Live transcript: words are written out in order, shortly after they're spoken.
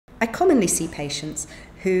I commonly see patients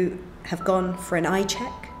who have gone for an eye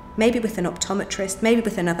check, maybe with an optometrist, maybe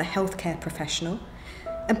with another healthcare professional,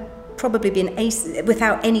 and probably been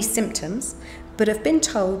without any symptoms, but have been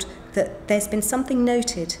told that there's been something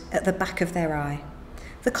noted at the back of their eye.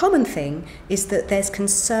 The common thing is that there's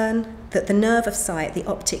concern that the nerve of sight, the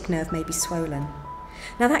optic nerve, may be swollen.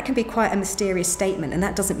 Now that can be quite a mysterious statement, and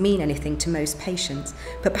that doesn't mean anything to most patients,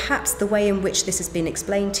 but perhaps the way in which this has been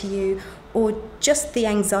explained to you, or just the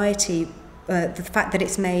anxiety, the fact that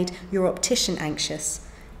it's made your optician anxious,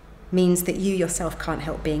 means that you yourself can't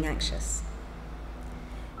help being anxious.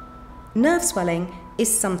 Nerve swelling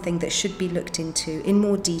is something that should be looked into in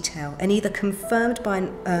more detail and either confirmed by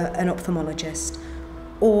an ophthalmologist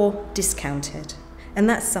or discounted. And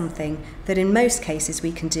that's something that in most cases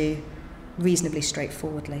we can do reasonably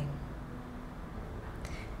straightforwardly.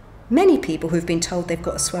 Many people who've been told they've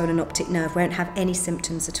got a swollen optic nerve won't have any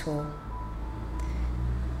symptoms at all.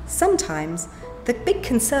 Sometimes the big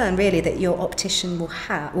concern really that your optician will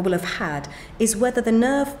have had is whether the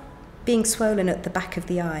nerve being swollen at the back of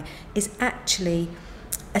the eye is actually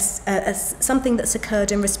something that's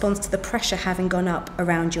occurred in response to the pressure having gone up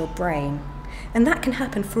around your brain. And that can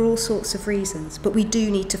happen for all sorts of reasons, but we do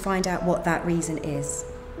need to find out what that reason is.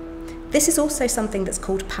 This is also something that's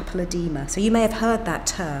called papilloedema, so you may have heard that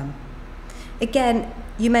term. Again,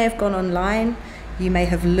 you may have gone online, you may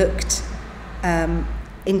have looked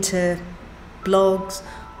into blogs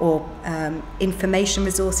or information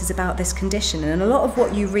resources about this condition, and a lot of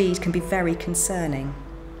what you read can be very concerning.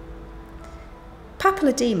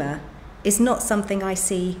 Papilloedema is not something I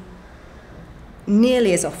see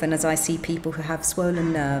nearly as often as I see people who have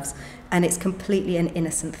swollen nerves, and it's completely an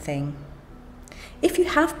innocent thing. If you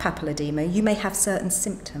have papilloedema, you may have certain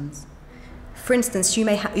symptoms. For instance, you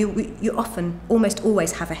often, almost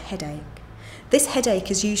always have a headache. This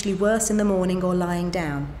headache is usually worse in the morning or lying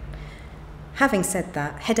down. Having said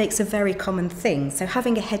that, headaches are a very common thing, so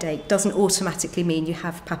having a headache doesn't automatically mean you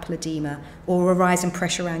have papilloedema or a rise in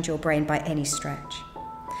pressure around your brain by any stretch.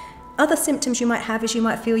 Other symptoms you might have is you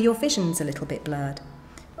might feel your vision's a little bit blurred.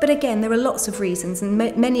 But again, there are lots of reasons, and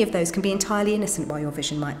many of those can be entirely innocent why your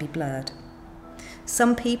vision might be blurred.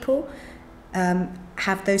 Some people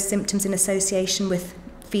have those symptoms in association with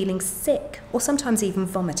feeling sick or sometimes even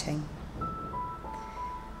vomiting.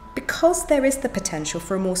 Because there is the potential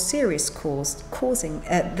for a more serious cause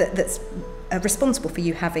that's responsible for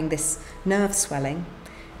you having this nerve swelling,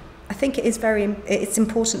 I think it's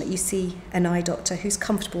important that you see an eye doctor who's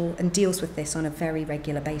comfortable and deals with this on a very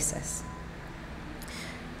regular basis.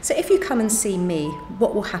 So if you come and see me,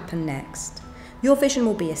 what will happen next? Your vision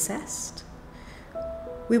will be assessed.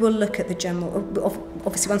 We will look at the general,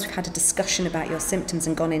 obviously once we've had a discussion about your symptoms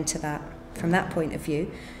and gone into that from that point of view,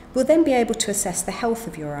 we'll then be able to assess the health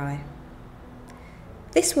of your eye.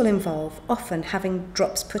 This will involve often having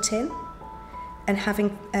drops put in and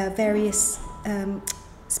having various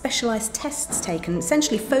specialised tests taken,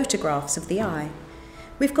 essentially photographs of the eye.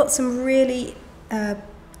 We've got some really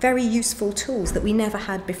very useful tools that we never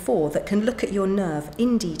had before that can look at your nerve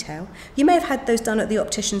in detail. You may have had those done at the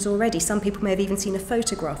opticians already. Some people may have even seen a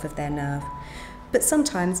photograph of their nerve. But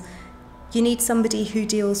sometimes you need somebody who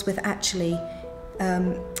deals with actually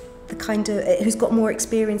who's got more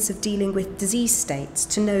experience of dealing with disease states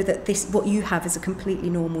to know that what you have is a completely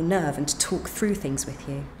normal nerve and to talk through things with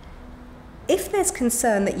you. If there's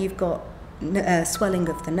concern that you've got swelling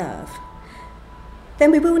of the nerve, then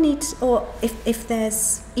we will need, or if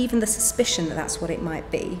there's even the suspicion that that's what it might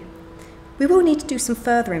be, we will need to do some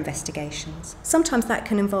further investigations. Sometimes that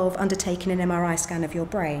can involve undertaking an MRI scan of your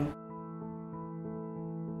brain.